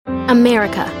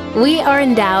America. We are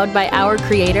endowed by our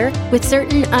Creator with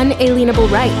certain unalienable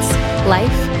rights: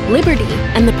 life, liberty,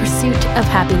 and the pursuit of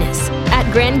happiness.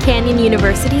 At Grand Canyon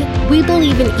University, we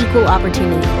believe in equal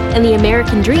opportunity, and the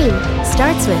American dream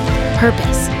starts with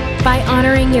purpose. By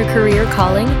honoring your career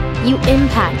calling, you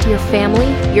impact your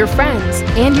family, your friends,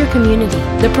 and your community.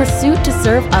 The pursuit to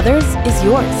serve others is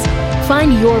yours.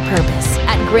 Find your purpose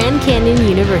at Grand Canyon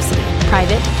University.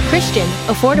 Private, Christian,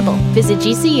 affordable. Visit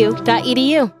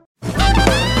gcu.edu.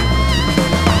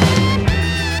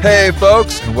 Hey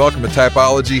folks, and welcome to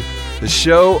Typology, the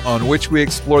show on which we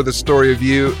explore the story of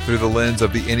you through the lens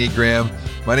of the Enneagram.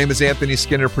 My name is Anthony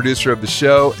Skinner, producer of the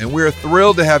show, and we are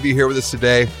thrilled to have you here with us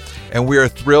today. And we are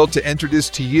thrilled to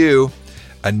introduce to you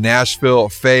a Nashville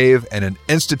fave and an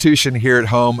institution here at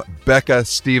home, Becca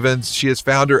Stevens. She is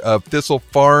founder of Thistle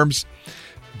Farms.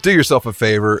 Do yourself a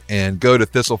favor and go to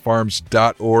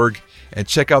thistlefarms.org and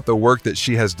check out the work that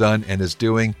she has done and is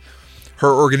doing.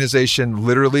 Her organization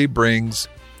literally brings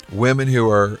women who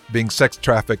are being sex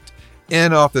trafficked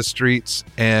in off the streets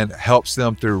and helps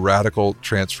them through radical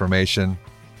transformation.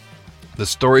 The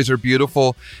stories are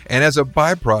beautiful, and as a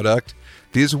byproduct,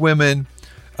 these women,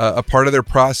 a part of their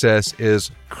process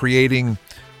is creating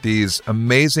these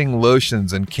amazing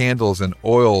lotions and candles and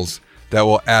oils that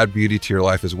will add beauty to your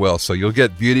life as well. So you'll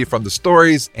get beauty from the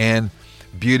stories and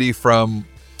beauty from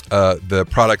the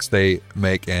products they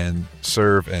make and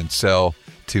serve and sell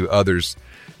to others.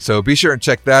 So be sure and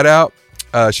check that out.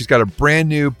 She's got a brand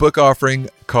new book offering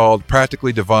called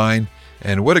Practically Divine.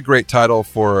 And what a great title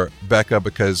for Becca,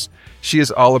 because she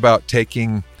is all about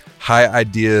taking high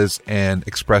ideas and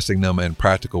expressing them in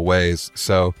practical ways.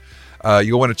 So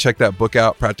you'll want to check that book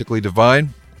out, Practically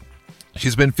Divine.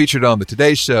 She's been featured on the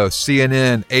Today Show,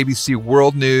 CNN, ABC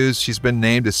World News. She's been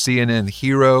named a CNN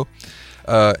hero,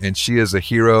 and she is a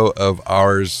hero of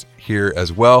ours here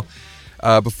as well.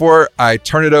 Before I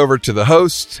turn it over to the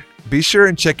host, be sure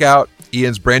and check out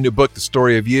Ian's brand new book, The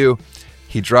Story of You.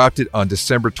 He dropped it on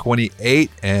December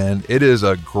 28, and it is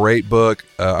a great book.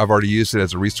 I've already used it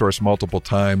as a resource multiple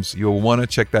times. You'll want to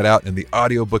check that out, and the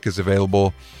audiobook is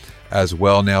available as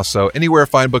well now. So anywhere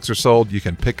fine books are sold, you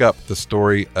can pick up The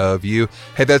Story of You.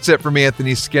 Hey, that's it for me,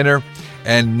 Anthony Skinner.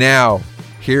 And now,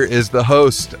 here is the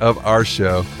host of our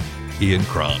show, Ian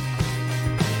Cron.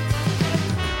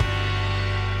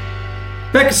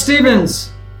 Becca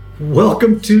Stevens,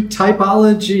 welcome to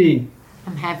Typology.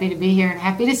 I'm happy to be here and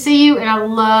happy to see you, and I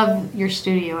love your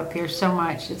studio up here so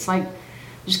much. It's like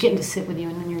just getting to sit with you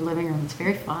in your living room. It's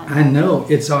very fun. I know,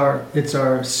 it's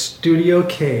our studio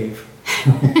cave.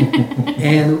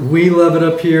 And we love it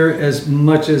up here as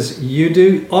much as you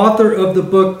do. Author of the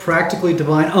book Practically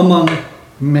Divine, among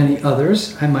many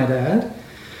others, I might add.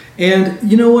 And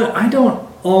you know what? I don't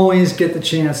always get the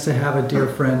chance to have a dear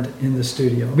friend in the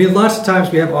studio. I mean, lots of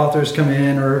times we have authors come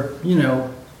in, or,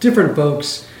 different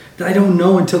folks that I don't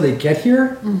know until they get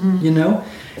here,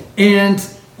 And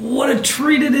what a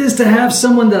treat it is to have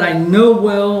someone that I know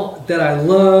well, that I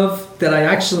love, that I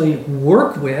actually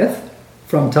work with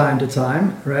from time to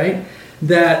time, right?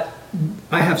 That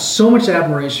I have so much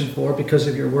admiration for because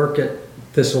of your work at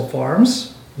Thistle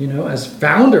Farms, as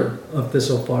founder of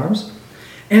Thistle Farms.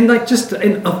 And just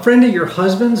a friend of your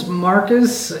husband's,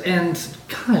 Marcus, and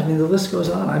God, I mean, the list goes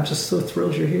on. I'm just so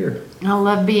thrilled you're here. I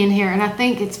love being here, and I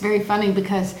think it's very funny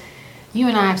because you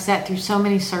and I have sat through so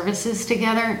many services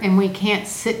together, and we can't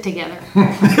sit together.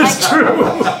 That's true.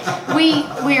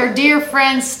 We are dear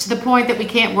friends to the point that we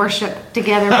can't worship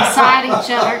together beside each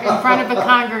other in front of a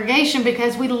congregation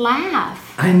because we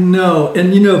laugh. I know.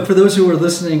 And, for those who are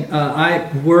listening, I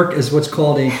work as what's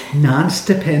called a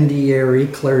non-stipendiary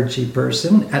clergy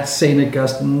person at St.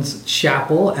 Augustine's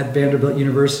Chapel at Vanderbilt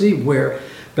University, where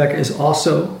Becca is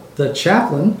also the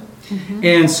chaplain. Mm-hmm.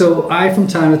 And so I, from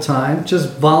time to time,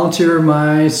 just volunteer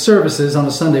my services on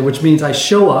a Sunday, which means I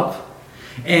show up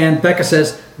and Becca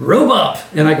says, robe up.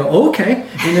 And I go, okay.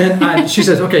 And then she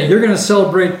says, okay, you're going to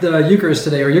celebrate the Eucharist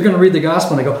today, or you're going to read the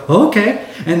gospel. And I go, okay.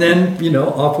 And then,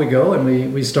 off we go,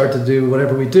 and we start to do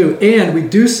whatever we do. And we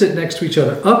do sit next to each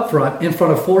other up front in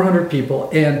front of 400 people.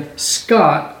 And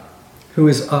Scott, who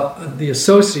is the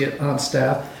associate on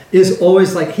staff, is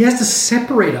always like, he has to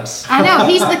separate us. I know,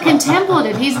 he's the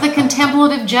contemplative. He's the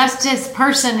contemplative justice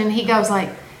person, and he goes like,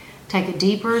 take a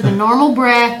deeper than normal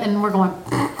breath, and we're going.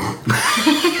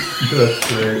 That's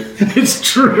great. It's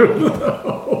true.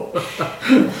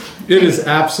 It is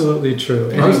absolutely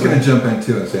true. I was going to jump in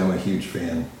too and say I'm a huge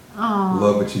fan. Oh.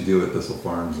 Love what you do at Thistle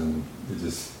Farms, and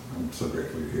I'm so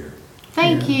grateful you're here.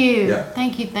 Thank you. Yeah.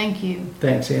 Thank you.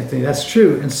 Thanks, Anthony. That's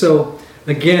true. And so,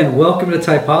 again, welcome to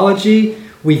Typology.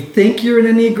 We think you're an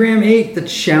Enneagram 8, the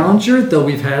challenger, though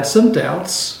we've had some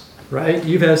doubts. right?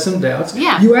 You've had some doubts.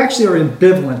 Yeah. You actually are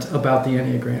ambivalent about the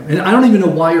Enneagram. And I don't even know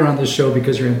why you're on this show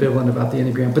because you're ambivalent about the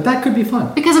Enneagram, but that could be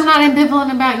fun. Because I'm not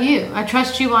ambivalent about you. I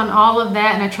trust you on all of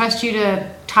that, and I trust you to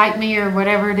type me or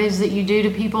whatever it is that you do to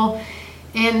people,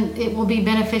 and it will be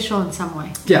beneficial in some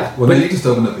way. Yeah. Well, then you just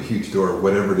opened up a huge door,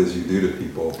 whatever it is you do to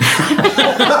people.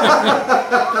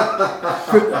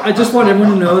 I just want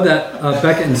everyone to know that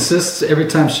Becca insists every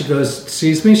time she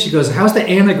sees me, she goes, how's the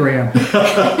anagram?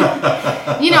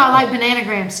 You know, I like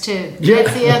bananagrams too. Yeah.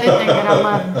 That's the other thing that I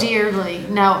love dearly.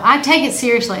 No, I take it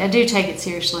seriously. I do take it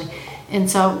seriously. And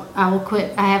so I will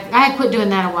quit. I had quit doing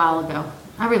that a while ago.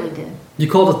 I really did. You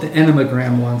called it the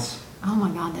enemagram once. Oh my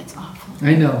God, that's awful.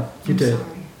 I know, you I'm did.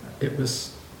 sorry. It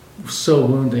was so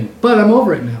wounding. But I'm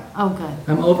over it now. Oh, good.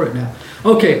 I'm over it now.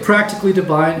 Okay, Practically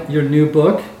Divine, your new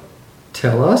book.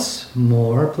 Tell us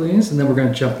more, please. And then we're going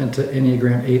to jump into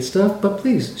Enneagram 8 stuff. But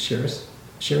please, share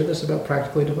this about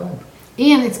Practically Divine.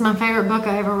 Ian, it's my favorite book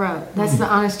I ever wrote. That's the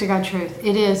honest to God truth.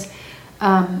 It is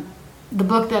the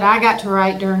book that I got to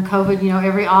write during COVID. You know,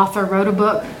 every author wrote a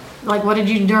book. Like, what did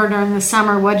you do during the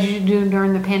summer? What did you do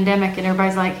during the pandemic? And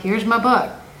everybody's like, here's my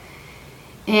book.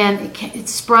 And it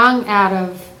sprung out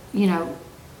of, you know,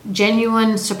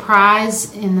 genuine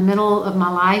surprise in the middle of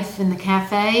my life in the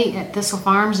cafe at Thistle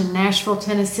Farms in Nashville,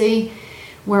 Tennessee,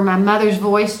 where my mother's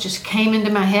voice just came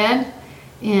into my head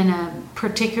in a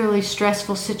particularly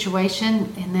stressful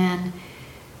situation, and then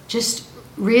just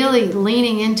really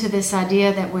leaning into this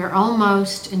idea that we're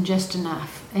almost and just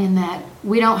enough, and that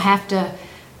we don't have to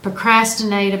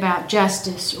procrastinate about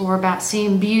justice or about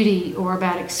seeing beauty or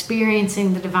about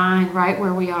experiencing the divine right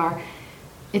where we are.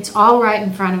 It's all right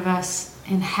in front of us,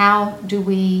 and how do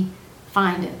we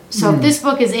find it? So if this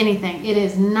book is anything, it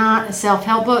is not a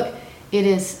self-help book. It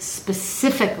is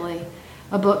specifically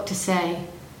a book to say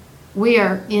we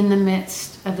are in the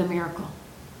midst of the miracle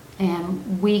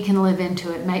and we can live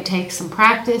into it. It may take some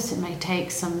practice. It may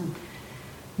take some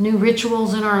new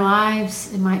rituals in our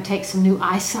lives. It might take some new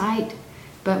eyesight,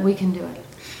 but we can do it.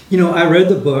 You know, I read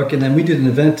the book, and then we did an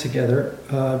event together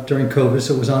during COVID,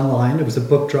 so it was online. It was a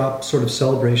book drop sort of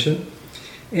celebration.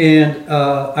 And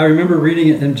I remember reading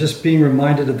it and just being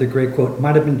reminded of the great quote. It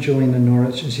might have been Juliana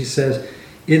Norwich, and she says,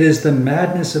 "It is the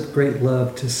madness of great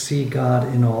love to see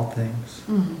God in all things."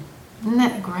 Isn't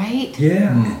that great?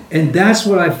 Yeah. And that's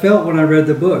what I felt when I read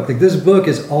the book. Like, this book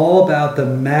is all about the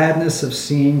madness of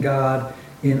seeing God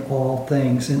in all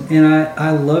things. And I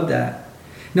love that.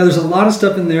 Now, there's a lot of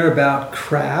stuff in there about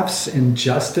crafts and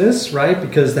justice, right?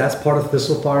 Because that's part of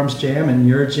Thistle Farms Jam and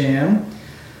your jam.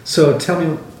 So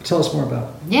tell us more about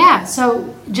it. Yeah,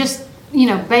 so just, you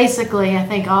know, basically I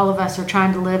think all of us are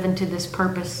trying to live into this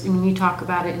purpose. I mean, you talk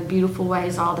about it in beautiful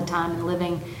ways all the time and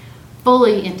living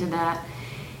fully into that.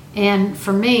 And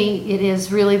for me, it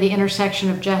is really the intersection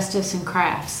of justice and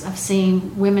crafts. I've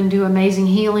seen women do amazing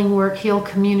healing work, heal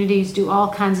communities, do all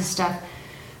kinds of stuff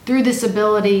through this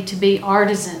ability to be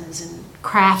artisans and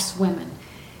crafts women.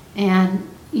 And,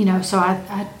 you know, so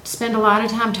I spend a lot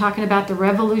of time talking about the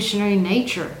revolutionary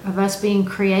nature of us being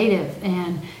creative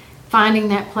and finding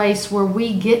that place where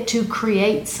we get to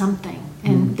create something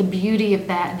and the beauty of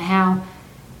that and how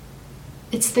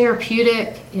it's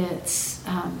therapeutic, it's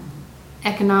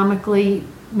economically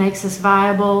makes us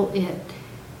viable, it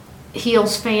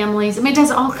heals families. I mean, it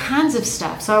does all kinds of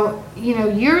stuff. So, you know,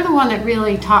 you're the one that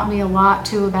really taught me a lot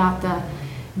too about the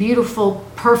beautiful,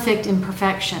 perfect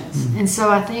imperfections. And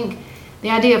so I think the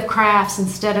idea of crafts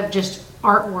instead of just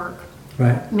artwork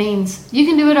means you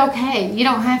can do it okay. You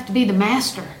don't have to be the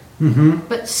master,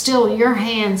 but still your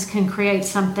hands can create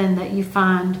something that you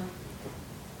find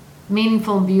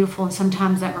meaningful and beautiful, and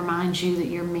sometimes that reminds you that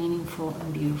you're meaningful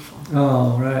and beautiful.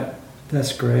 Oh, right.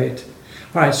 That's great.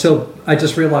 All right, so I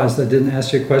just realized I didn't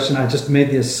ask you a question. I just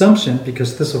made the assumption,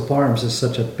 because Thistle Farms is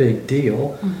such a big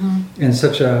deal, and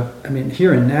I mean,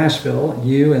 here in Nashville,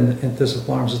 you and Thistle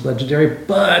Farms is legendary,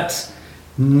 but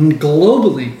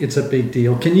globally it's a big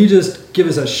deal. Can you just give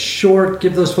us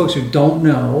give those folks who don't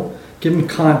know, give them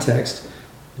context.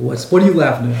 What are you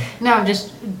laughing at? No,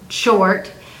 just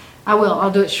short.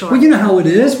 I'll do it short. Well, you know how it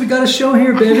is. We got a show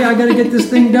here, baby. I got to get this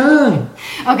thing done.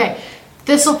 Okay.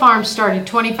 Thistle Farms started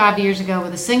 25 years ago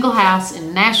with a single house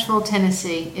in Nashville,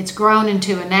 Tennessee. It's grown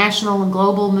into a national and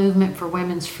global movement for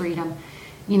women's freedom.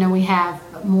 You know, we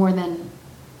have more than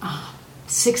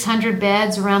 600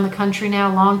 beds around the country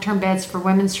now, long-term beds for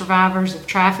women survivors of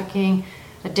trafficking,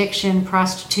 addiction,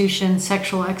 prostitution,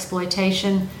 sexual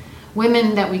exploitation,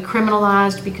 women that we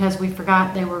criminalized because we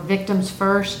forgot they were victims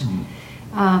first.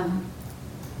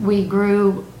 We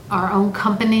grew our own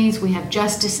companies. We have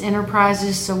justice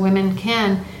enterprises so women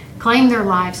can claim their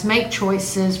lives, make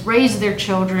choices, raise their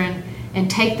children, and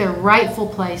take their rightful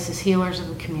place as healers of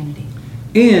the community.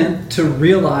 And to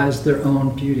realize their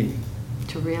own beauty.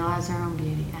 To realize their own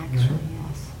beauty, actually,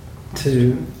 yes. That's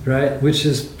To, right, which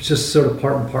is just sort of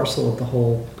part and parcel of the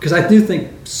whole, because I do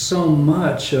think so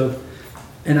much of,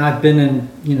 and I've been in,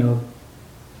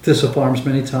 Thistle Farms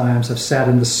many times, I've sat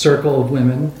in the circle of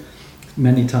women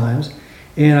many times,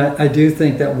 and I do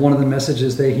think that one of the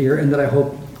messages they hear, and that I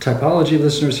hope typology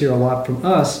listeners hear a lot from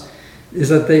us, is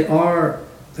that they are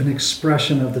an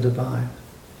expression of the divine,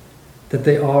 that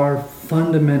they are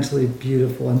fundamentally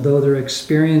beautiful, and though their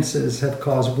experiences have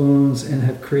caused wounds and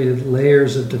have created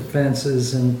layers of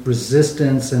defenses and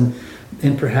resistance, and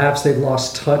perhaps they've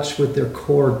lost touch with their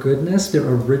core goodness, their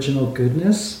original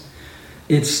goodness,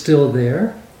 it's still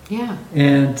there. Yeah.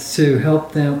 And to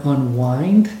help them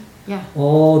unwind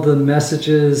all the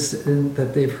messages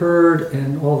that they've heard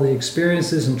and all the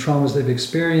experiences and traumas they've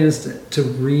experienced,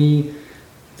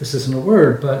 this isn't a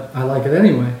word, but I like it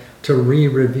anyway, to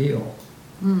reveal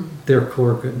their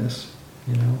core goodness,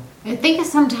 I think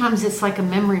sometimes it's like a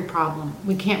memory problem.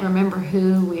 We can't remember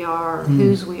who we are,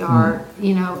 whose we are,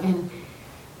 and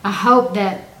I hope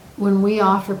that when we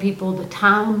offer people the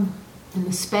time and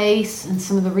the space and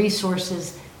some of the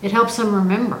resources, it helps them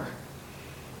remember.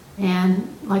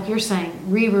 And like you're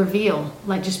saying, reveal,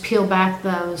 like just peel back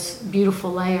those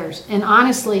beautiful layers. And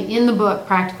honestly, in the book,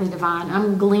 Practically Divine,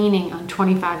 I'm gleaning on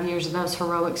 25 years of those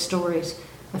heroic stories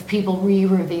of people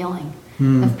revealing,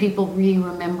 of people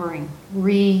remembering,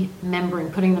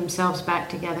 putting themselves back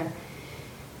together.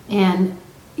 And,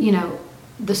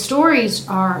 the stories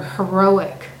are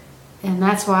heroic. And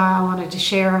that's why I wanted to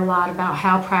share a lot about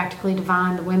how practically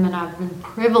divine the women I've been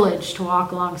privileged to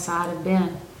walk alongside have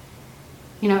been.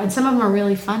 And some of them are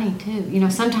really funny too.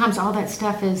 Sometimes all that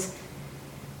stuff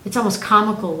it's almost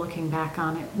comical looking back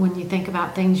on it when you think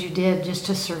about things you did just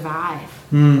to survive.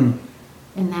 And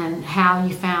then how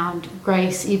you found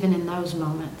grace even in those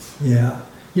moments. Yeah.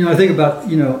 I think about,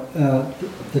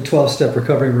 the 12-step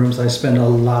recovery rooms I spend a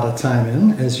lot of time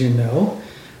in, as you know,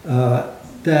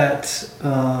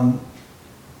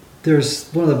 there's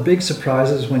one of the big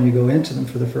surprises when you go into them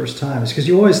for the first time is because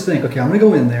you always think, okay, I'm going to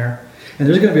go in there and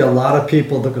there's going to be a lot of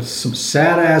people, some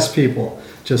sad-ass people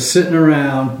just sitting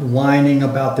around whining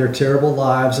about their terrible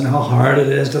lives and how hard it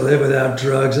is to live without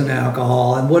drugs and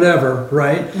alcohol and whatever,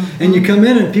 right? And you come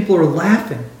in and people are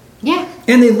laughing. Yeah.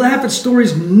 And they laugh at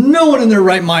stories no one in their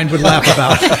right mind would laugh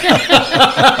about.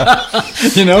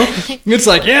 It's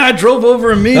like, I drove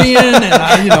over a median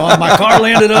and my car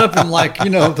landed up and like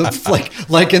in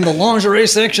the lingerie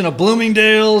section of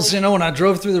Bloomingdale's, when I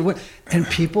drove through the, and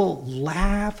people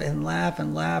laugh and laugh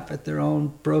and laugh at their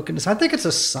own brokenness. I think it's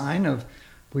a sign of,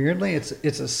 weirdly, it's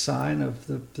a sign of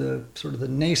the sort of the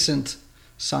nascent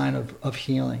sign of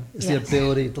healing. It's the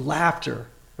ability, the laughter,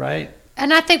 right?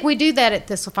 And I think we do that at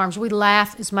Thistle Farms. We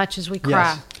laugh as much as we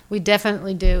cry. Yes. We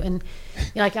definitely do. And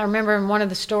like I remember in one of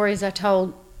the stories I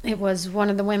told, it was one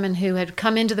of the women who had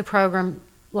come into the program,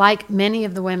 like many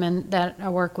of the women that I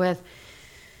work with,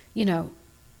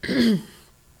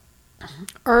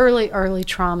 early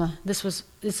trauma.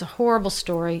 It's a horrible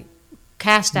story.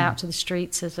 Cast out to the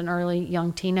streets as an early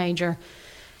young teenager.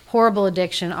 Horrible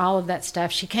addiction, all of that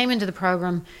stuff. She came into the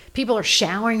program. People are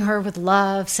showering her with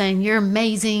love, saying, "You're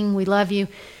amazing. We love you."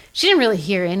 She didn't really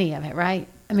hear any of it, right?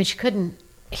 I mean, she couldn't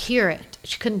hear it.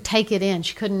 She couldn't take it in.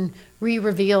 She couldn't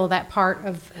reveal that part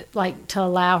of, to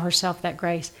allow herself that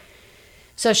grace.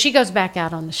 So she goes back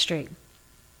out on the street.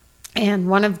 And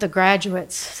one of the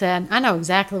graduates said, "I know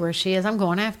exactly where she is. I'm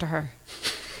going after her."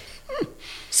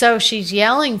 So she's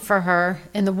yelling for her,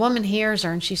 and the woman hears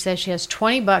her, and she says she has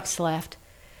 $20 left.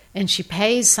 And she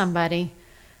pays somebody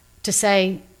to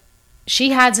say,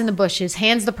 she hides in the bushes,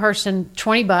 hands the person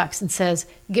 $20 and says,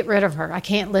 "Get rid of her. I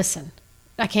can't listen.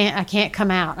 I can't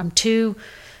come out. I'm too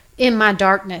in my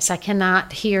darkness. I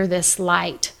cannot hear this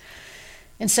light."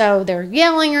 And so they're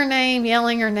yelling her name.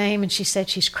 And she said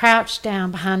she's crouched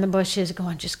down behind the bushes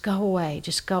going, "Just go away,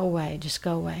 just go away, just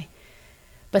go away."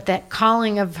 But that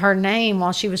calling of her name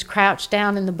while she was crouched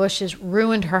down in the bushes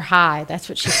ruined her high. That's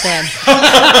what she said.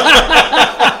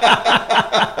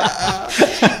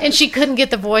 And she couldn't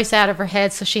get the voice out of her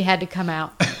head, so she had to come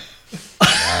out.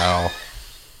 Wow.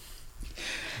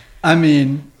 I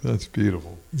mean, that's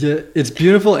beautiful. Yeah, it's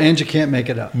beautiful, and you can't make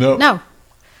it up. No,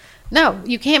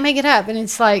 you can't make it up. And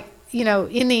it's like,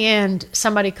 in the end,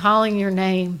 somebody calling your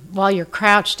name while you're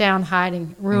crouched down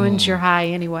hiding ruins your high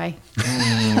anyway.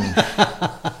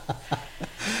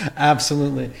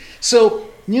 Absolutely. So,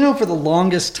 for the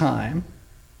longest time,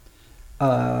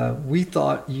 we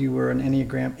thought you were an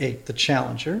Enneagram 8, the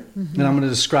challenger. And I'm going to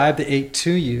describe the 8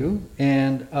 to you,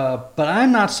 but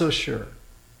I'm not so sure.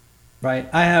 right?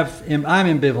 I'm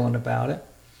ambivalent about it.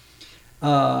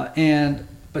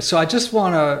 So I just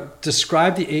want to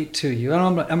describe the 8 to you. And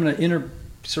I'm going to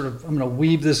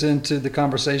weave this into the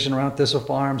conversation around Thistle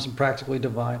Farms and Practically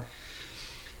Divine.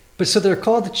 But so they're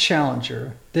called the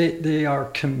Challenger. They are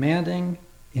commanding,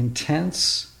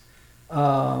 intense.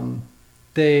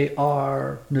 They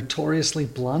are notoriously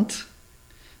blunt.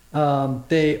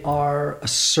 They are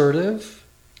assertive.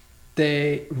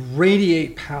 They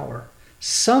radiate power.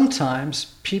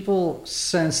 Sometimes people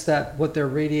sense that what they're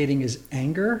radiating is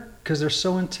anger because they're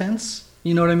so intense.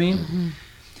 You know what I mean? Mm-hmm.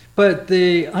 But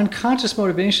the unconscious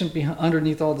motivation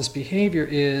underneath all this behavior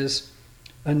is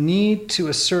a need to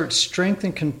assert strength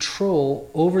and control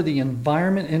over the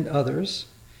environment and others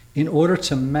in order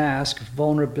to mask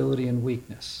vulnerability and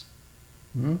weakness.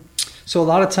 Mm-hmm. So a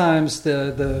lot of times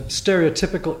the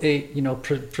stereotypical 8,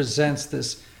 presents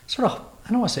this sort of, I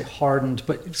don't want to say hardened,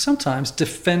 but sometimes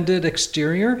defended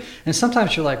exterior. And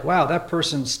sometimes you're like, wow, that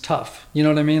person's tough. You know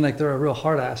what I mean? Like they're a real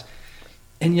hard ass.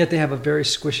 And yet they have a very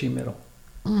squishy middle.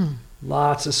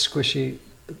 Lots of squishy,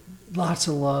 lots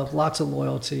of love, lots of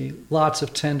loyalty, lots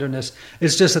of tenderness.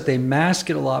 It's just that they mask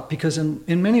it a lot because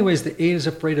in many ways the 8 is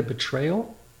afraid of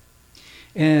betrayal.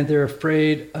 And they're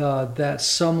afraid that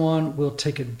someone will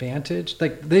take advantage.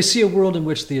 Like they see a world in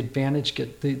which the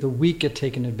weak get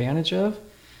taken advantage of.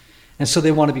 And so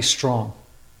they want to be strong,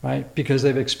 right? Because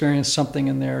they've experienced something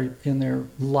in their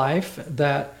life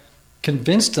that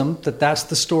convinced them that that's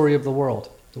the story of the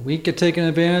world. The weak get taken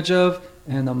advantage of,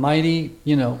 and the mighty,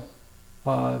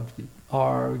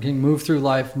 are getting moved through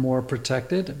life more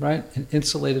protected, right? And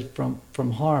insulated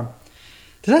from harm.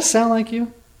 Does that sound like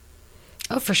you?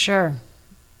 Oh, for sure.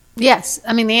 Yes.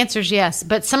 I mean, the answer is yes.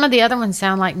 But some of the other ones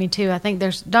sound like me too. I think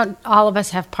don't all of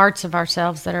us have parts of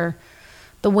ourselves that are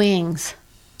the wings.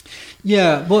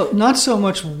 Yeah, well, not so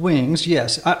much wings,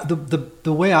 yes.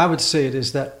 The way I would say it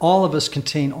is that all of us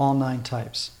contain all 9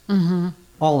 types. Mm-hmm.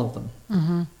 All of them.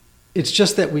 Mm-hmm. It's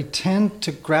just that we tend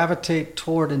to gravitate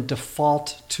toward and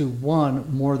default to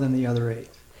one more than the other 8.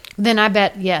 Then I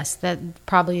bet, yes, that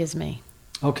probably is me.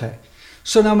 Okay.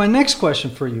 So now my next question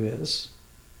for you is,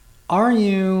 are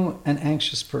you an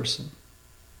anxious person?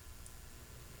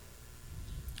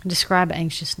 Describe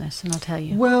anxiousness, and I'll tell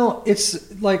you. Well,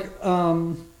 it's like...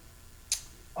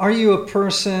 are you a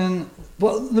person,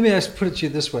 well, let me put it to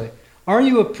you this way. Are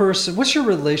you a person, what's your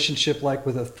relationship like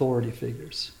with authority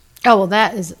figures? Oh,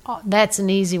 well, that's an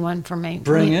easy one for me.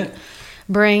 Bring it.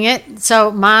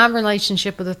 So my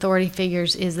relationship with authority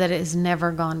figures is that it has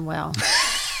never gone well.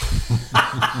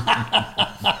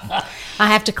 I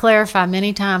have to clarify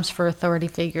many times for authority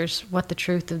figures what the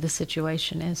truth of the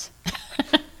situation is.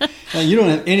 Now, you don't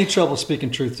have any trouble speaking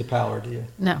truth to power, do you?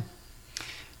 No.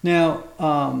 Now,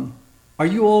 are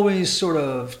you always sort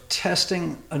of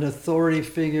testing an authority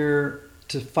figure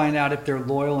to find out if they're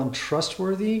loyal and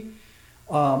trustworthy?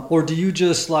 Or do you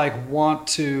just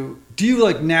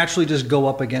naturally just go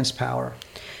up against power?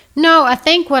 No, I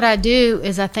think what I do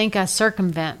is I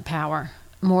circumvent power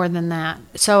more than that.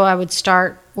 So I would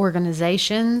start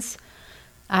organizations.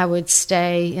 I would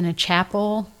stay in a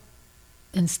chapel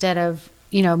instead of,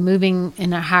 moving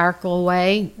in a hierarchical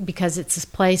way because it's a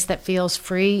place that feels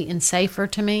free and safer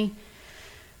to me.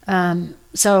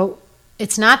 So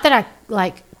it's not that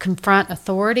I confront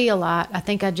authority a lot. I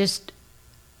think I just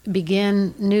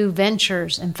begin new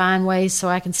ventures and find ways so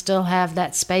I can still have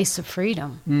that space of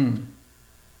freedom.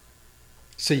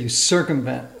 So you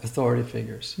circumvent authority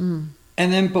figures. And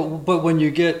then, but when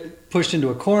you get pushed into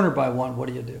a corner by one, what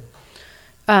do you do?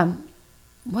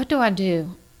 What do I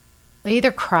do? I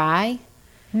either cry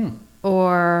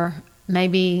or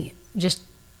maybe just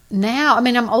now, I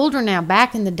mean, I'm older now.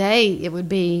 Back in the day, it would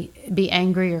be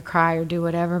angry or cry or do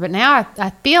whatever. But now I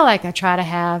feel like I try to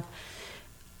have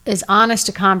as honest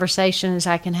a conversation as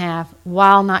I can have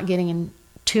while not getting in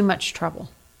too much trouble.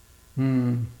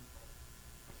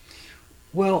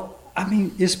 Well, I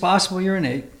mean, it's possible you're an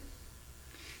 8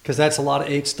 because that's a lot of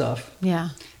 8 stuff.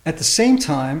 Yeah. At the same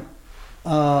time,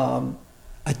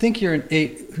 I think you're an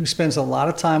 8 who spends a lot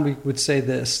of time, we would say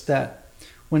this, that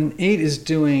when an 8 is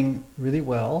doing really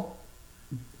well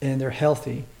and they're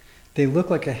healthy, they look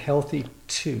like a healthy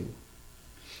 2.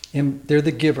 And they're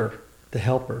the giver, the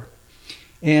helper.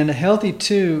 And a healthy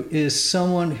 2 is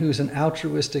someone who's an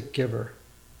altruistic giver.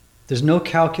 There's no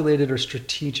calculated or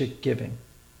strategic giving.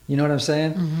 You know what I'm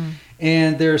saying? Mm-hmm.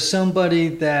 And there's somebody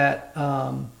that,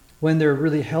 when they're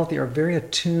really healthy, are very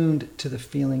attuned to the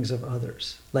feelings of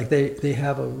others. Like they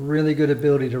have a really good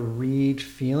ability to read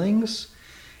feelings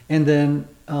and then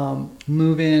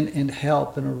move in and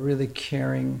help in a really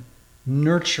caring,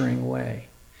 nurturing way.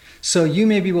 So you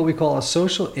may be what we call a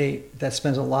social 8 that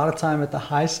spends a lot of time at the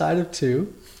high side of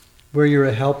 2, where you're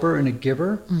a helper and a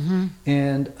giver. Mm-hmm.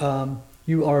 And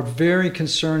you are very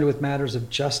concerned with matters of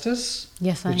justice,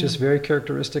 Yes, I which am. is very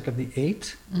characteristic of the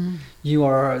 8. Mm.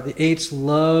 The 8s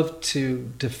love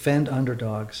to defend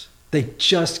underdogs. They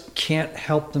just can't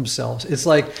help themselves. It's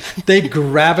like they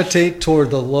gravitate toward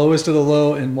the lowest of the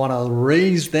low and want to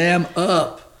raise them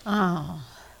up. Oh.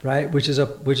 Right, which is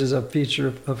a feature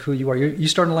of who you are. You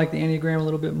starting to like the Enneagram a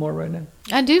little bit more right now?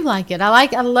 I do like it.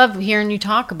 I love hearing you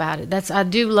talk about it. I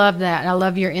do love that. I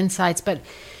love your insights. But,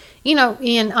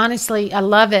 Ian, honestly, I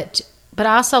love it. But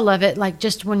I also love it, like,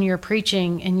 just when you're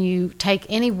preaching and you take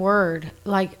any word.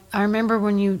 Like, I remember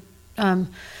when you,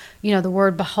 the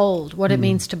word behold, what it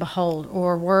means to behold.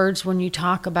 Or words when you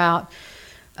talk about,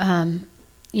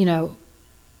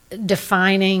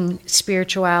 defining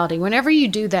spirituality. Whenever you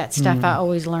do that stuff, I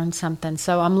always learn something.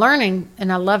 So I'm learning,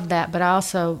 and I love that, but I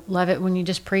also love it when you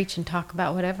just preach and talk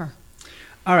about whatever.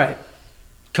 All right.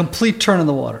 Complete turn in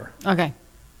the water. Okay.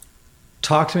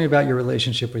 Talk to me about your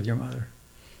relationship with your mother.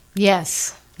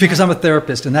 Yes. Because I'm a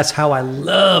therapist, and that's how I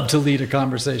love to lead a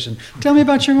conversation. Tell me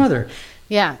about your mother.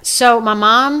 Yeah. So my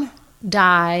mom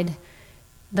died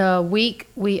the week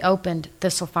we opened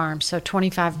Thistle Farms, so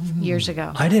 25 years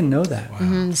ago. I didn't know that.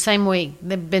 Wow. The same week.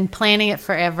 They've been planning it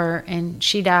forever, and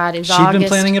she died. It was She'd August. been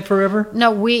planning it forever?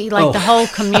 No, the whole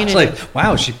community. I was like,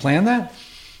 wow, she planned that?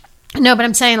 No, but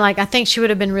I'm saying, I think she would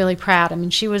have been really proud. I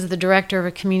mean, she was the director of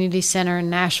a community center in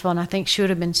Nashville, and I think she would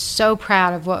have been so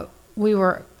proud of what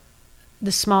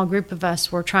the small group of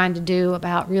us were trying to do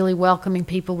about really welcoming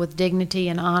people with dignity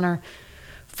and honor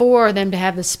for them to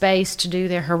have the space to do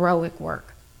their heroic work.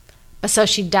 But so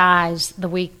she dies the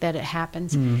week that it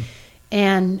happens.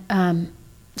 And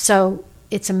so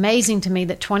it's amazing to me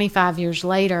that 25 years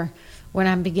later, when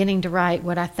I'm beginning to write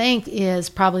what I think is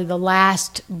probably the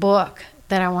last book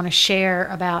that I want to share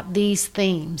about these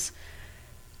themes,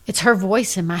 it's her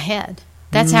voice in my head.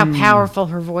 That's how powerful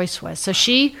her voice was. So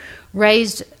she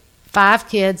raised 5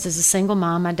 kids as a single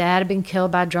mom. My dad had been killed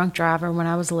by a drunk driver when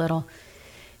I was little.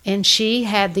 And she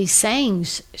had these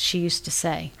sayings she used to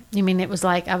say. I mean, it was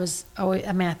like I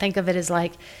think of it as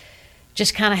like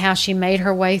just kind of how she made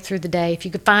her way through the day. If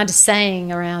you could find a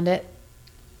saying around it,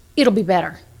 it'll be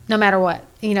better, no matter what.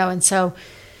 And so,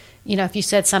 if you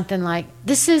said something like,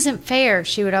 "This isn't fair,"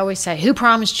 she would always say, "Who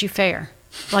promised you fair?"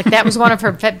 Like that was one of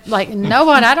her, no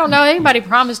one, I don't know anybody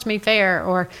promised me fair.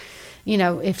 Or,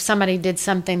 if somebody did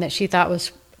something that she thought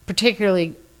was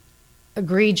particularly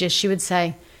egregious, she would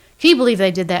say, "Can you believe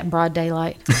they did that in broad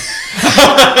daylight?"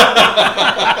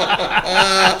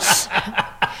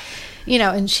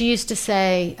 And she used to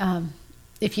say,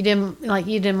 if you didn't want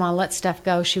to let stuff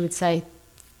go, she would say,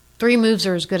 3 moves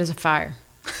are as good as a fire.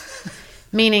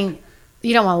 Meaning,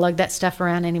 you don't want to lug that stuff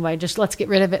around anyway. Just let's get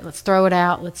rid of it. Let's throw it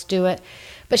out. Let's do it.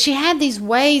 But she had these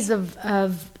ways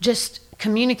of just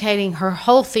communicating her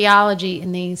whole theology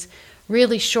in these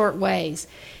really short ways.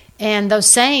 And those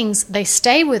sayings, they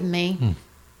stay with me.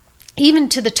 Even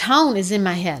to the tone is in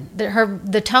my head.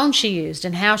 The tone she used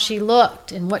and how she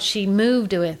looked and what she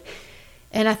moved with.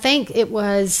 And I think it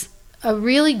was a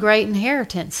really great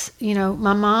inheritance.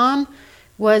 My mom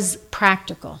was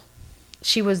practical.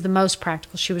 She was the most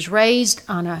practical. She was raised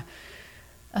on a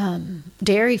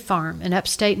dairy farm in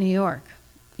upstate New York.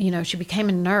 She became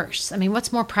a nurse. I mean,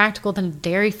 what's more practical than a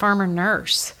dairy farmer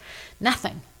nurse?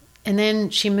 Nothing. And then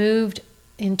she moved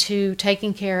into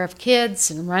taking care of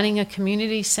kids and running a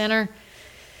community center.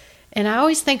 And I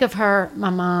always think of her, my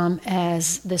mom,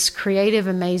 as this creative,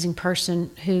 amazing person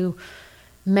who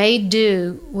made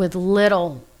do with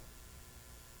little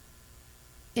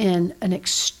in an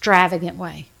extravagant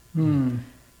way.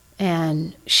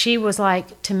 And she was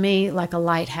to me, like a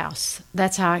lighthouse.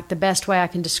 That's the best way I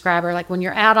can describe her. Like when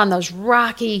you're out on those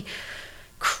rocky,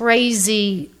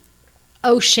 crazy,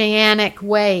 oceanic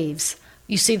waves,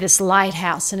 you see this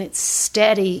lighthouse, and it's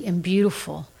steady and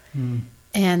beautiful,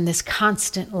 and this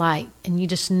constant light, and you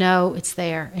just know it's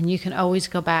there, and you can always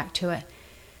go back to it.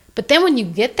 But then when you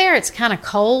get there, it's kind of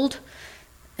cold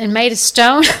and made of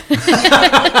stone.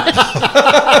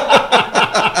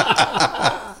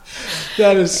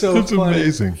 That is so That's funny.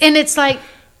 amazing. And it's like,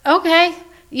 okay,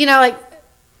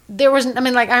 there wasn't,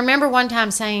 I remember one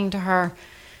time saying to her,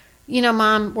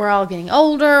 Mom, we're all getting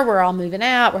older, we're all moving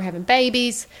out, we're having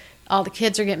babies, all the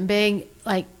kids are getting big.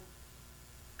 I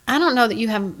don't know that you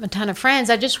have a ton of friends.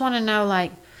 I just want to know,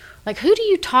 who do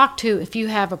you talk to if you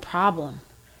have a problem?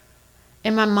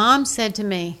 And my mom said to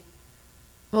me,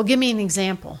 well, give me an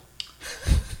example.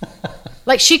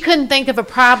 She couldn't think of a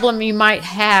problem you might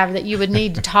have that you would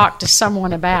need to talk to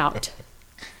someone about.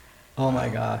 Oh my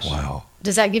gosh. Wow.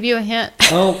 Does that give you a hint?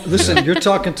 Oh, listen, you're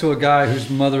talking to a guy whose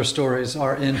mother stories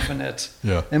are infinite.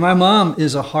 Yeah. And my mom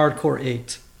is a hardcore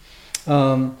 8.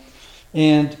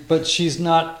 But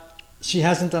she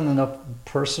hasn't done enough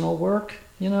personal work,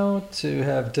 to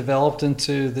have developed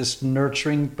into this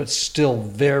nurturing but still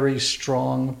very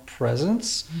strong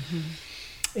presence. Mm-hmm.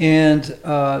 And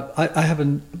I have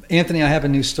a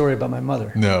new story about my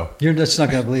mother. No. You're just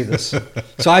not going to believe this.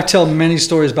 So I tell many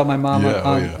stories about my mom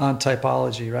on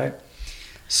typology, right?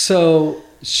 So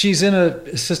she's in a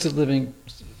assisted living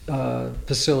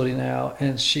facility now,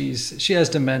 and she has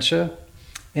dementia,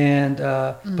 and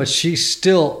but she's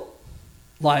still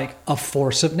like a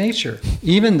force of nature,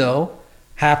 even though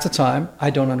half the time I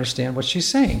don't understand what she's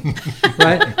saying,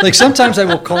 right? Like sometimes I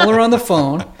will call her on the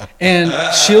phone and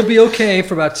she'll be okay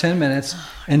for about 10 minutes,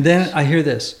 and then I hear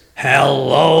this,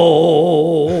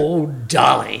 "Hello,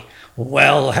 Dolly."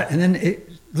 Well, and then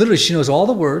literally she knows all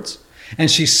the words, and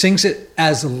she sings it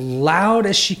as loud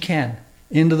as she can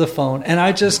into the phone, and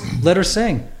I just let her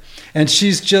sing, and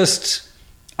she's just,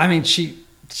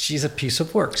 she's a piece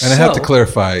of work. And I have to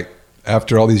clarify,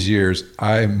 after all these years,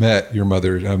 I met your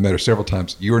mother, and I've met her several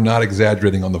times. You are not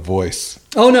exaggerating on the voice.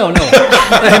 Oh, no.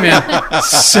 Hey, man,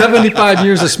 75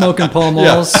 years of smoking Pall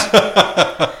Malls.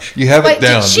 Yeah. You have it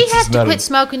down. Did she have to quit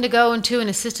smoking to go into an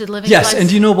assisted living place? Yes, place? and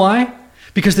do you know why?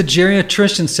 Because the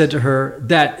geriatrician said to her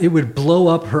that it would blow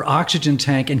up her oxygen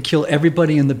tank and kill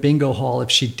everybody in the bingo hall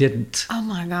if she didn't. Oh,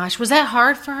 my gosh. Was that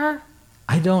hard for her?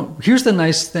 Here's the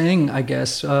nice thing, I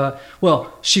guess.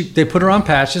 They put her on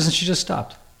patches and she just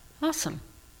stopped. Awesome.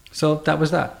 So that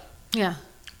was that. Yeah.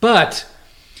 But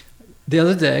the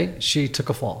other day, she took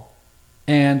a fall.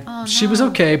 And she was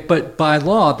okay, but by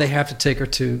law, they have to take her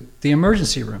to the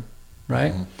emergency room,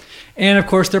 right? Mm-hmm. And of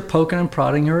course, they're poking and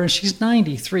prodding her, and she's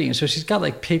 93. And so she's got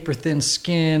like paper thin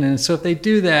skin. And so if they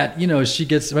do that, she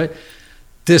gets, right?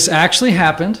 This actually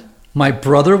happened. My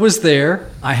brother was there.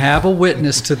 I have a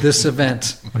witness to this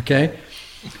event, okay?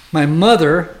 My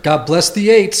mother, God bless the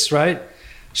 8s, right?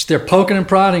 They're poking and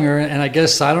prodding her, and I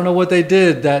guess I don't know what they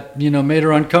did that made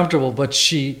her uncomfortable, but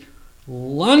she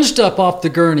lunged up off the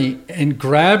gurney and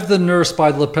grabbed the nurse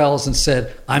by the lapels and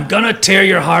said, "I'm gonna tear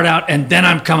your heart out, and then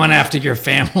I'm coming after your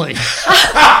family."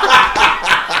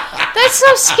 That's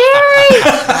so scary.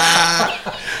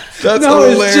 That's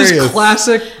hilarious. It's just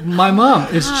classic. My mom.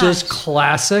 It's just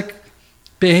classic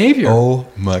behavior. Oh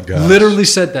my God! Literally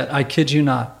said that. I kid you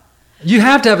not. You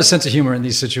have to have a sense of humor in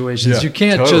these situations. Yeah, you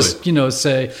can't totally. just,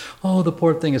 say, "Oh, the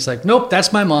poor thing." It's like, nope,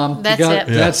 that's my mom. That's it.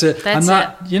 That's it. That's I'm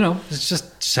not, it's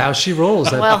just how she rolls.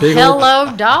 That well, big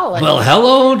hello, Dolly. Well,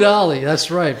 hello, Dolly.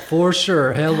 That's right, for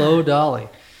sure. Hello, Dolly.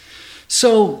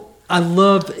 So I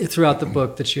love throughout the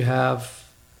book that you have,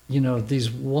 these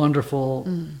wonderful,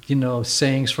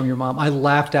 sayings from your mom. I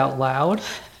laughed out loud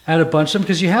at a bunch of them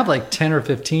because you have like 10 or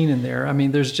 15 in there.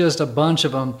 There's just a bunch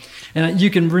of them. And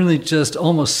you can really just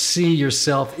almost see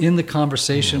yourself in the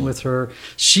conversation with her.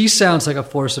 She sounds like a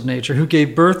force of nature who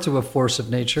gave birth to a force of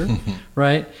nature,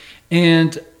 right?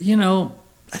 And,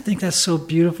 I think that's so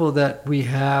beautiful that we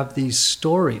have these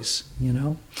stories,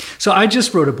 So I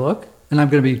just wrote a book, and I'm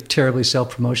going to be terribly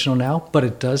self-promotional now, but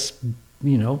it does,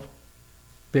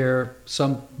 bear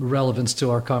some relevance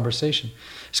to our conversation.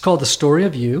 It's called The Story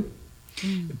of You.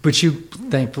 But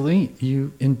thankfully,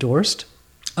 you endorsed.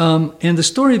 And the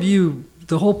story of you,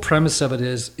 the whole premise of it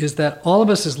is that all of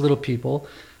us as little people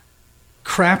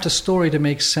craft a story to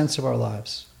make sense of our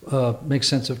lives, make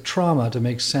sense of trauma, to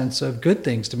make sense of good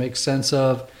things, to make sense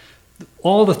of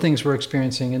all the things we're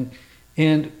experiencing.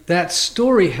 And that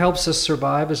story helps us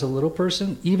survive as a little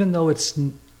person, even though it's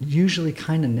usually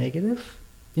kind of negative.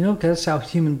 Because that's how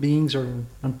human beings are,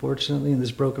 unfortunately, in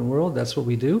this broken world. That's what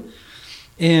we do.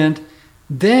 And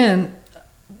then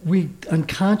we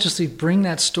unconsciously bring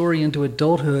that story into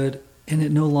adulthood, and it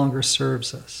no longer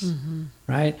serves us,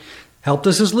 right? Helped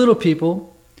us as little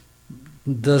people,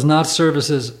 does not serve us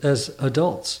as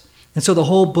adults. And so the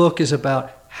whole book is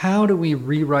about how do we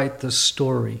rewrite the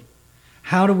story?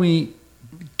 How do we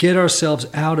get ourselves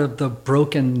out of the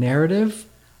broken narrative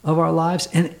of our lives?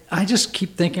 And I just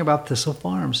keep thinking about Thistle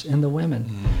Farms and the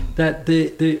women, that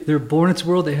they're born into the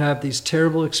world, they have these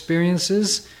terrible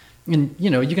experiences. And, you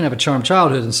can have a charmed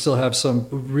childhood and still have some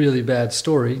really bad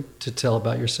story to tell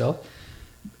about yourself.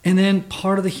 And then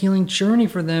part of the healing journey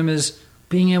for them is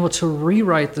being able to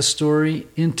rewrite the story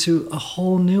into a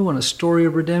whole new one, a story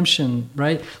of redemption,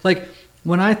 right? Like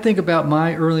when I think about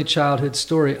my early childhood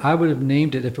story, I would have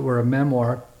named it, if it were a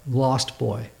memoir, Lost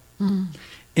Boy.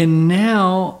 And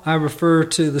now I refer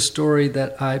to the story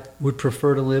that I would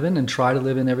prefer to live in and try to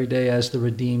live in every day as the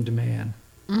redeemed man,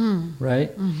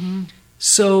 right?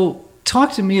 So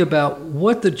talk to me about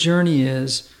what the journey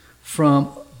is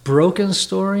from broken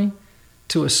story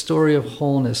to a story of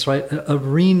wholeness, right? A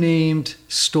renamed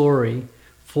story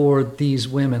for these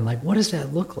women. Like, what does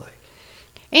that look like?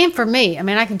 And for me, I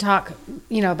mean, I can talk,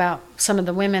 about some of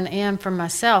the women, and for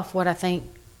myself, what I think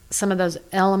some of those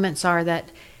elements are that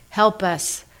help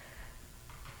us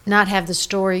not have the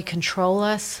story control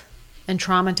us and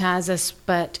traumatize us,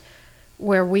 but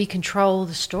where we control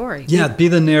the story. Yeah, be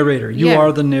the narrator. You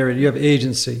are the narrator. You have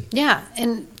agency. Yeah,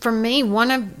 and for me, one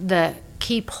of the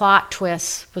key plot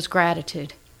twists was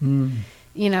gratitude. I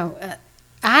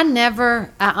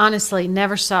honestly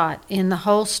never saw it in the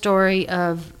whole story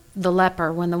of the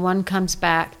leper when the one comes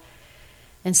back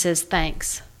and says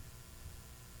thanks.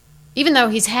 Even though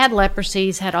he's had leprosy,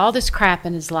 he's had all this crap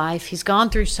in his life, he's gone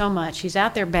through so much, he's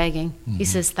out there begging, he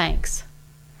says thanks.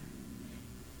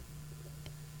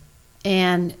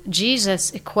 And Jesus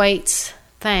equates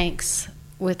thanks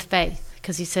with faith,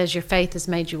 because he says your faith has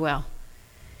made you well.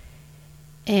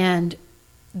 And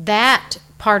that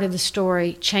part of the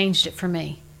story changed it for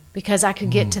me, because I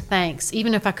could get to thanks.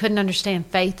 Even if I couldn't understand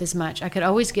faith as much, I could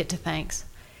always get to thanks.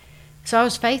 So I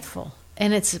was faithful.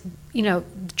 And it's,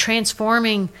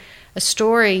 transforming a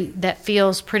story that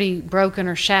feels pretty broken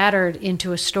or shattered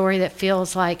into a story that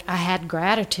feels like I had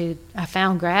gratitude. I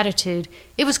found gratitude.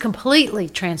 It was completely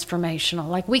transformational.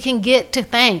 Like, we can get to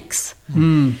thanks.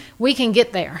 We can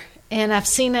get there. And I've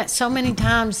seen that so many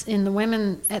times in the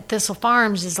women at Thistle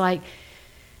Farms, is like,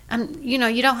 you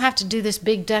don't have to do this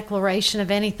big declaration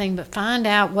of anything, but find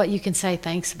out what you can say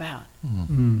thanks about.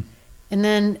 And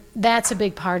then that's a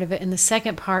big part of it. And the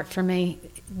second part for me,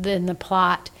 in the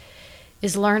plot,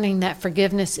 is learning that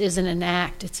forgiveness isn't an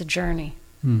act, it's a journey.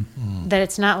 That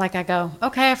it's not like I go,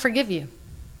 okay, I forgive you.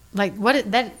 Like,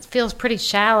 that feels pretty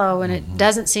shallow, and it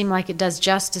doesn't seem like it does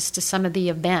justice to some of the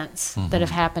events that have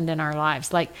happened in our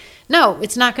lives. Like, no,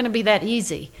 it's not going to be that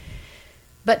easy.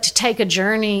 But to take a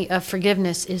journey of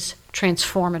forgiveness is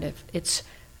transformative. It's,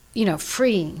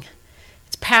 freeing.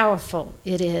 It's powerful.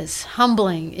 It is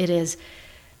humbling. It is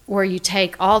where you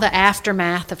take all the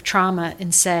aftermath of trauma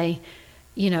and say,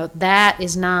 that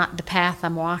is not the path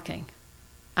I'm walking.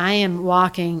 I am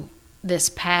walking this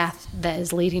path that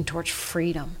is leading towards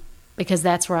freedom, because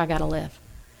that's where I got to live.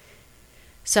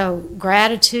 So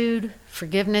gratitude,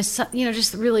 forgiveness,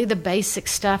 just really the basic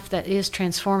stuff that is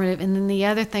transformative. And then the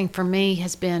other thing for me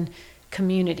has been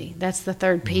community. That's the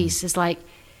third piece, is like,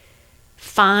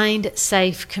 find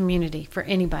safe community for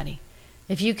anybody.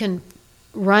 If you can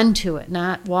run to it,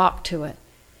 not walk to it,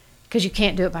 because you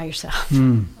can't do it by yourself.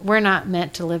 We're not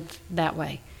meant to live that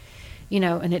way.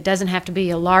 And it doesn't have to be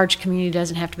a large community, it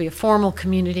doesn't have to be a formal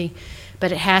community,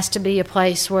 but it has to be a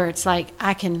place where it's like,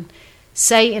 I can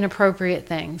say inappropriate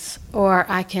things, or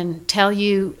I can tell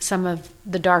you some of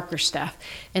the darker stuff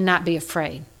and not be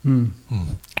afraid.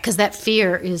 Because that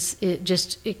fear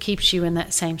it keeps you in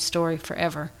that same story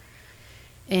forever.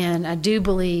 And I do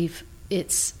believe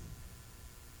it's,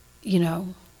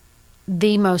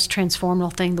 the most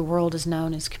transformational thing the world has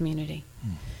known is community.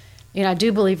 I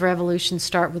do believe revolutions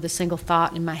start with a single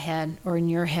thought in my head, or in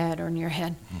your head, or in your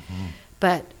head.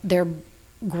 But they're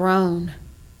grown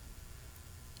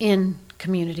in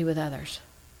community with others.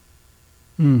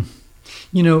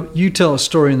 You tell a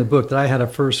story in the book that I had a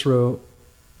first row,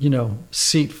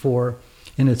 seat for,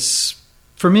 and it's,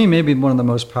 for me, maybe one of the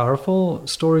most powerful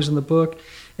stories in the book,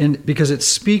 and because it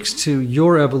speaks to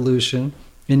your evolution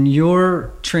in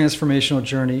your transformational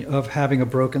journey of having a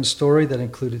broken story that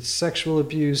included sexual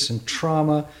abuse and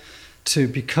trauma, to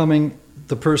becoming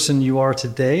the person you are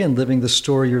today and living the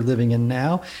story you're living in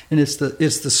now. And it's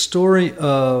the story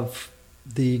of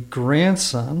the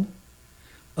grandson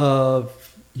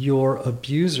of your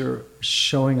abuser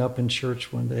showing up in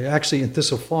church one day, actually in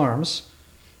Thistle Farms,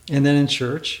 and then in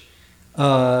church.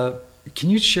 Can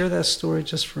you share that story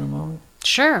just for a moment?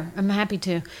 Sure, I'm happy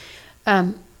to.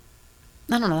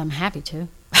 I don't know that I'm happy to.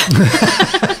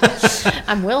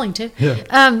 I'm willing to.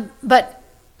 Yeah. But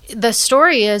the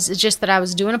story is just that I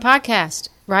was doing a podcast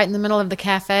right in the middle of the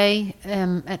cafe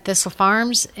at Thistle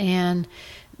Farms, and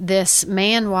this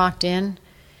man walked in,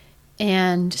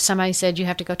 and somebody said, you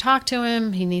have to go talk to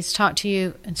him. He needs to talk to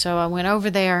you. And so I went over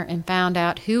there and found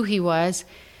out who he was,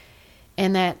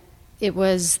 and that it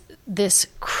was this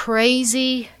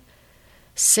crazy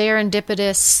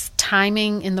serendipitous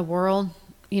timing in the world.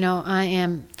 I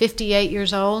am 58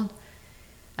 years old.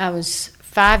 I was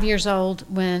 6 years old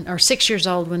when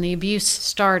the abuse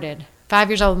started. 5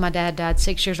 years old when my dad died,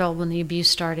 6 years old when the abuse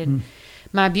started.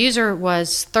 My abuser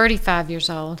was 35 years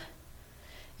old,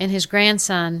 and his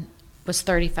grandson was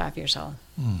 35 years old.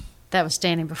 That was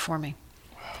standing before me.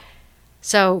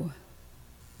 So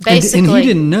Basically. And he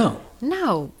didn't know.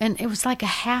 No. And it was like a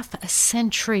half a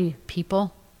century,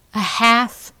 people. A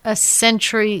half a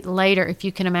century later, if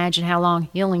you can imagine how long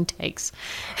healing takes.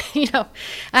 A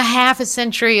half a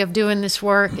century of doing this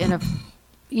work and of,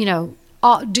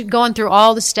 going through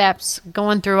all the steps,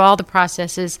 going through all the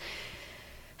processes,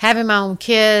 having my own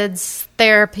kids,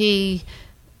 therapy,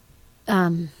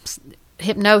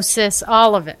 hypnosis,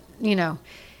 all of it,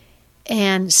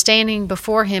 and standing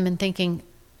before him and thinking,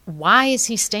 why is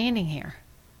he standing here?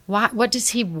 What does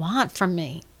he want from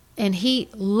me? And he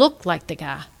looked like the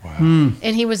guy. Wow.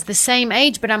 And he was the same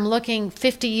age, but I'm looking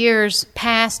 50 years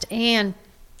past and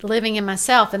living in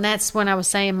myself. And that's when I was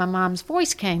saying my mom's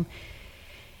voice came.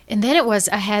 And then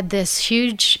I had this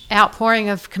huge outpouring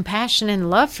of compassion and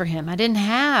love for him. I didn't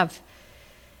have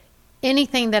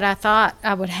anything that I thought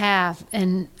I would have.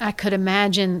 And I could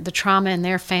imagine the trauma in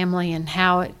their family and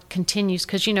how it continues.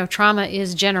 Because, trauma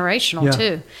is generational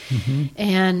too. Mm-hmm.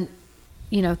 And,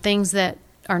 things that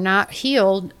are not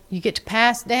healed, you get to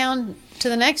pass down to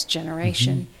the next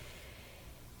generation. Mm-hmm.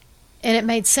 And it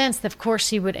made sense that, of course,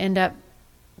 he would end up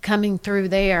coming through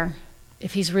there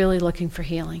if he's really looking for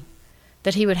healing.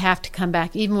 That he would have to come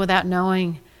back, even without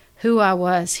knowing who I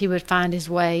was, he would find his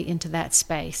way into that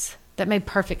space. That made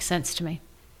perfect sense to me.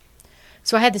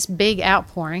 So I had this big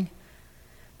outpouring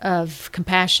of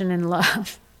compassion and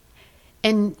love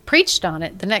and preached on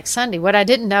it the next Sunday. What I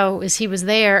didn't know is he was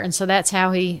there, and so that's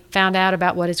how he found out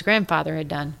about what his grandfather had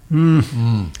done.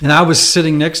 Mm-hmm. And I was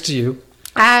sitting next to you.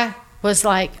 I was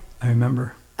like... I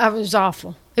remember. It was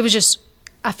awful. It was just,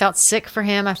 I felt sick for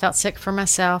him. I felt sick for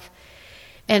myself.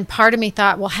 And part of me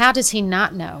thought, well, how does he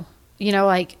not know?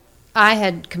 I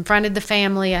had confronted the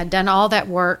family. I'd done all that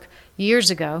work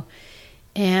years ago.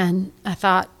 And I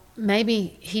thought,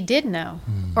 maybe he did know.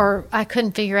 Or I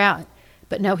couldn't figure out.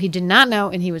 But no, he did not know,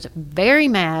 and he was very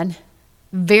mad,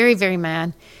 very, very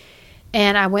mad.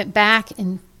 And I went back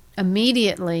and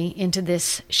immediately into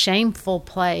this shameful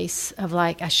place of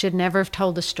I should never have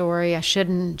told the story. I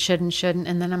shouldn't.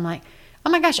 And then I'm like, oh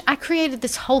my gosh, I created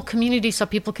this whole community so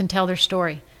people can tell their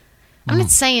story. I'm not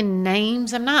saying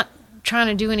names. I'm not trying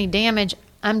to do any damage.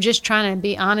 I'm just trying to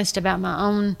be honest about my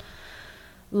own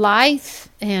life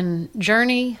and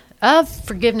journey of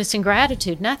forgiveness and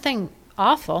gratitude. Nothing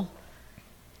awful.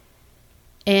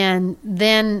 And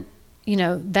then,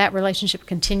 that relationship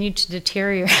continued to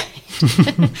deteriorate.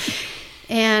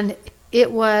 And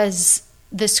it was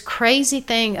this crazy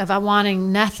thing of I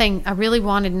really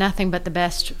wanted nothing but the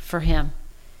best for him.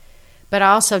 But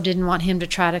I also didn't want him to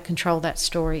try to control that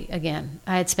story again.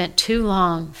 I had spent too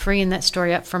long freeing that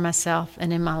story up for myself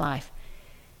and in my life.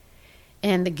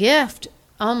 And the gift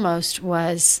almost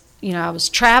was, I was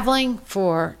traveling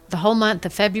for the whole month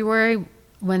of February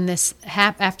when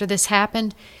after this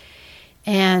happened,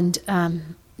 and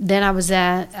then I was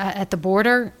at the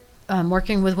border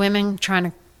working with women trying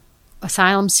to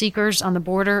asylum seekers on the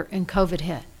border, and COVID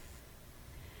hit.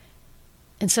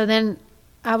 And so then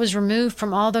I was removed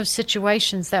from all those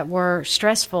situations that were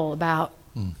stressful about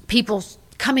people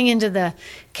coming into the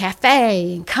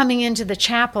cafe and coming into the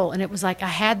chapel, and it was like I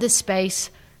had this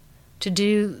space to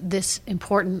do this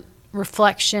important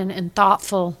reflection and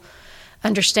thoughtful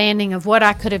understanding of what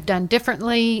I could have done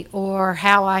differently, or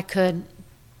how I could,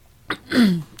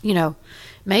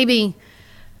 maybe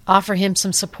offer him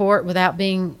some support without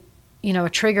being, a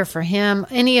trigger for him,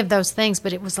 any of those things.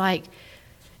 But it was like,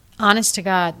 honest to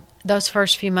God, those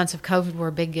first few months of COVID were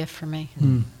a big gift for me.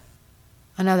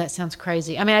 I know that sounds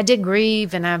crazy. I mean, I did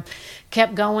grieve and I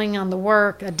kept going on the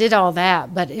work. I did all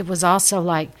that, but it was also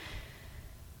like,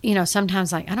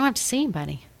 sometimes I don't have to see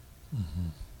anybody. Mm-hmm.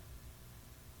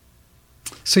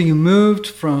 So you moved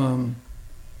from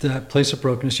that place of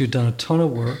brokenness. You'd done a ton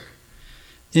of work.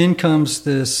 In comes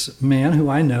this man who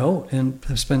I know and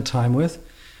have spent time with,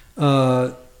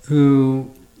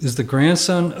 who is the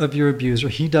grandson of your abuser.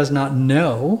 He does not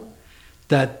know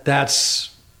that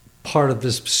that's part of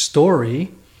this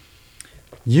story.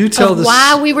 You tell this.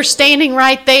 Why we were standing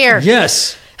right there.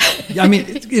 Yes. I mean,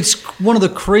 it's one of the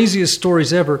craziest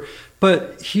stories ever.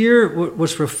 But here,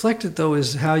 what's reflected, though,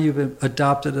 is how you've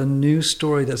adopted a new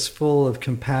story that's full of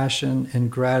compassion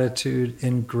and gratitude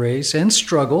and grace and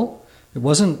struggle. It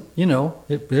wasn't,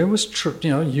 it was,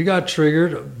 you got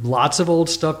triggered. Lots of old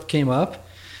stuff came up.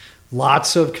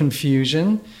 Lots of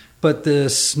confusion. But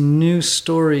this new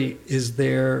story is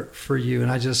there for you.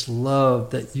 And I just love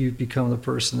that you've become the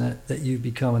person that you've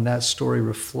become. And that story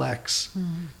reflects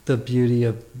the beauty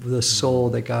of the soul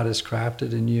that God has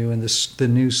crafted in you and the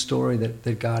new story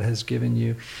that God has given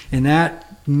you. And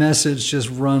that message just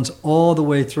runs all the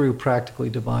way through Practically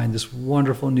Divine, this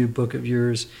wonderful new book of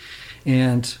yours.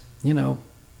 And,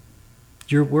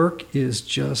 your work is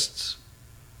just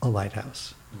a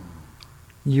lighthouse.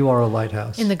 You are a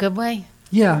lighthouse. In the good way?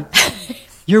 Yeah.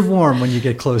 You're warm when you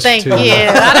get close Thank to you.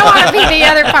 I don't want to be the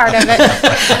other part of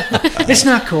it. It's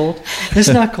not cold. It's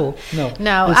not cold. No.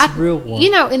 No. It's real warm.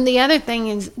 And the other thing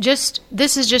is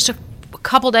this is just a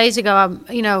couple days ago,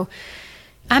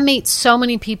 I meet so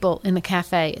many people in the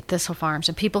cafe at Thistle Farms,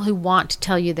 and people who want to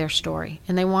tell you their story,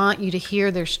 and they want you to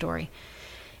hear their story.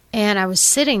 And I was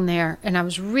sitting there, and I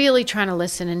was really trying to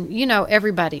listen. And,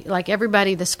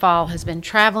 everybody this fall has been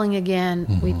traveling again.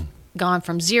 Mm-hmm. We've gone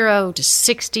from 0 to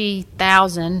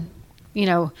 60,000,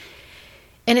 and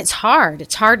it's hard.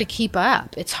 It's hard to keep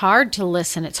up. It's hard to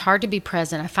listen. It's hard to be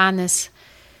present. I find this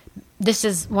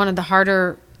is one of the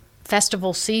harder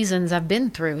festival seasons I've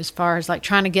been through, as far as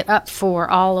trying to get up for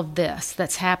all of this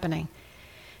that's happening.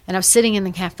 And I was sitting in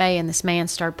the cafe, and this man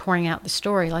started pouring out the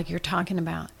story like you're talking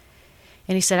about.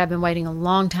 And he said, I've been waiting a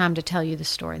long time to tell you this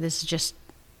story. This is just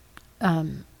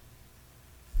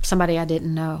somebody I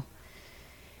didn't know.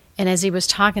 And as he was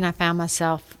talking, I found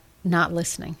myself not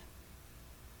listening.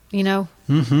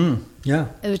 Mm-hmm. Yeah.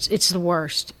 It's the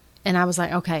worst. And I was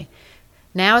like, okay,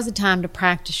 now is the time to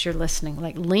practice your listening.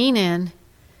 Lean in,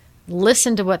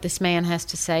 listen to what this man has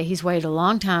to say. He's waited a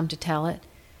long time to tell it.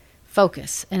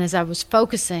 Focus. And as I was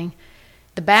focusing,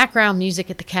 the background music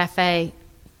at the cafe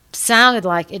sounded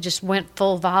like it just went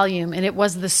full volume, and it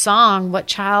was the song, What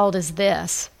Child Is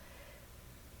This?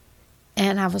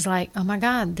 And I was like, oh my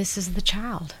God, this is the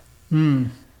child.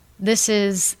 This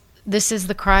is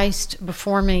the Christ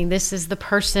before me. This is the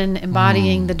person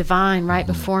embodying the divine right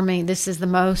before me. This is the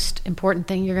most important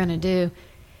thing you're going to do.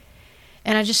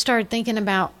 And I just started thinking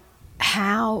about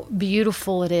how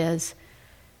beautiful it is,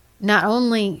 not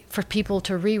only for people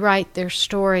to rewrite their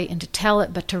story and to tell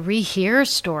it, but to rehear a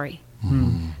story.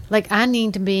 I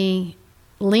need to be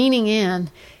leaning in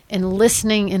and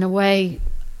listening in a way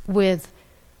with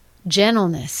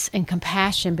gentleness and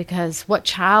compassion, because what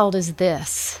child is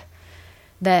this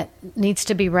that needs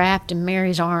to be wrapped in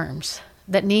Mary's arms,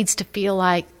 that needs to feel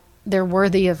like they're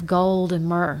worthy of gold and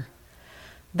myrrh?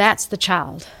 That's the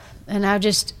child. And I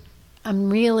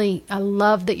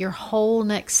love that your whole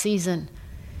next season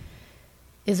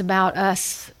is about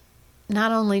us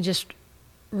not only just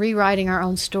rewriting our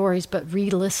own stories, but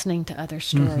re-listening to other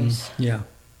stories. Mm-hmm. Yeah.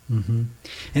 Mm-hmm.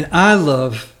 And I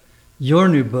love your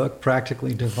new book,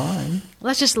 Practically Divine.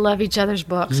 Let's just love each other's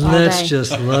books all Let's day.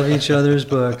 just love each other's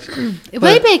books.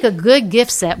 They make a good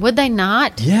gift set, would they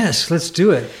not? Yes, let's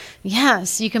do it.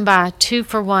 Yes, you can buy 2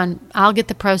 for 1. I'll get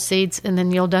the proceeds, and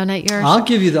then you'll donate yours. I'll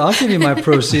give you my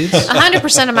proceeds.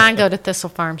 100% of mine go to Thistle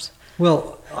Farms.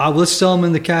 Well, let's sell them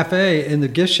in the cafe, in the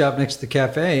gift shop next to the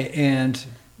cafe, and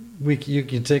you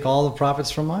can take all the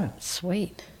profits from mine.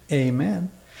 Sweet.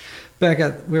 Amen.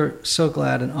 Becca, we're so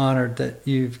glad and honored that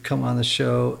you've come on the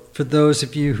show. For those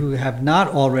of you who have not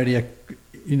already,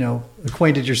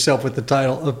 acquainted yourself with the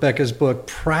title of Becca's book,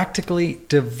 Practically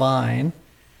Divine,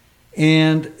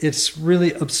 and it's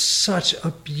really such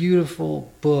a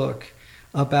beautiful book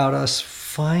about us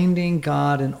finding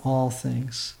God in all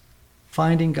things.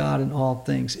 Finding God in all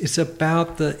things. It's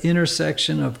about the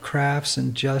intersection of crafts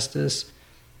and justice.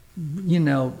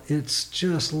 It's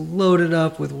just loaded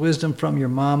up with wisdom from your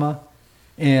mama,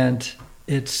 and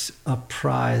it's a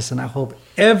prize. And I hope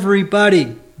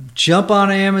everybody jump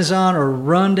on Amazon or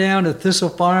run down to Thistle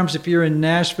Farms if you're in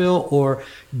Nashville, or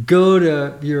go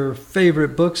to your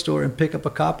favorite bookstore and pick up a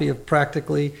copy of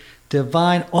Practically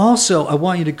Divine. Also, I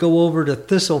want you to go over to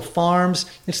Thistle Farms.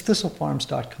 It's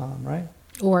thistlefarms.com, right?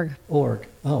 Org. Oh,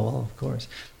 well, of course.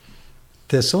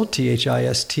 Thistle,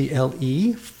 Thistle,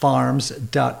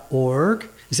 farms.org.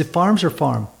 Is it farms or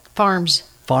farm? Farms.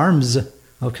 Farms.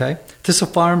 Okay.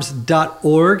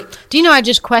 Thistlefarms.org. Do you know I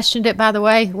just questioned it, by the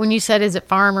way, when you said, is it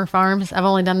farm or farms? I've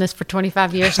only done this for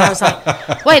 25 years. And I was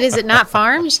like, wait, is it not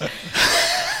farms?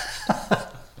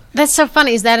 That's so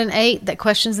funny. Is that an 8 that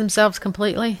questions themselves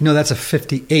completely? No, that's a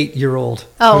 58-year-old.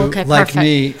 Oh, okay, who, like perfect.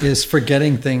 me, is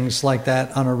forgetting things like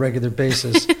that on a regular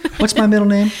basis. What's my middle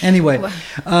name? Anyway,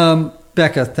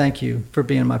 Becca, thank you for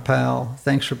being my pal.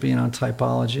 Thanks for being on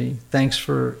Typology. Thanks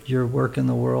for your work in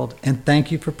the world. And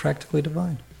thank you for Practically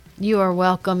Divine. You are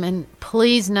welcome. And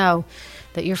please know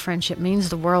that your friendship means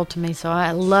the world to me. So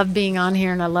I love being on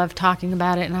here, and I love talking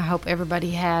about it. And I hope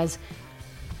everybody has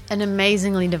an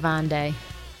amazingly divine day.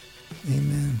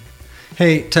 Amen.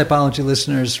 Hey, Typology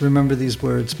listeners, remember these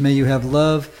words. May you have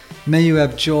love. May you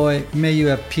have joy. May you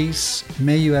have peace.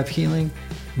 May you have healing.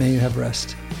 May you have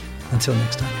rest. Until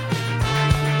next time.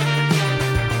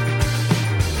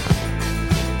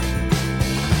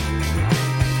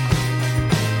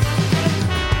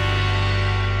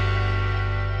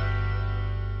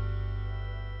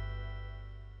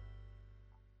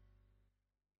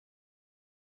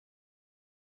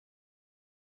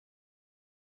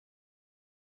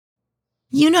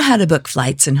 You know how to book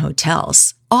flights and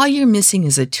hotels. All you're missing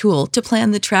is a tool to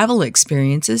plan the travel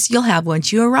experiences you'll have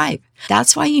once you arrive.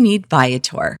 That's why you need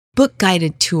Viator. Book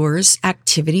guided tours,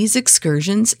 activities,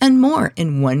 excursions, and more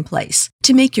in one place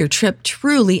to make your trip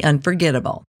truly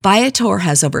unforgettable. Viator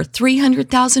has over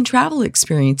 300,000 travel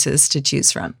experiences to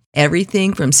choose from.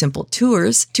 Everything from simple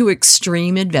tours to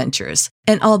extreme adventures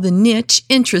and all the niche,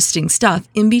 interesting stuff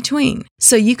in between.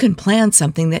 So you can plan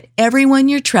something that everyone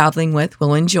you're traveling with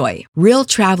will enjoy. Real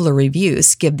traveler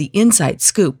reviews give the inside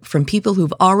scoop from people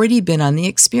who've already been on the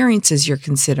experiences you're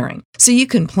considering. So you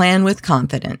can plan with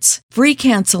confidence. Free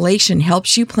cancellation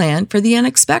helps you plan for the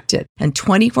unexpected. And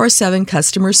 24/7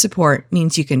 customer support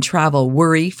means you can travel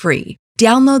worry-free.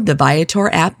 Download the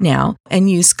Viator app now and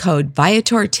use code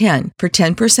Viator10 for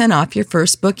 10% off your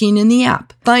first booking in the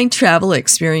app. Find travel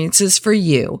experiences for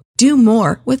you. Do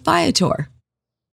more with Viator.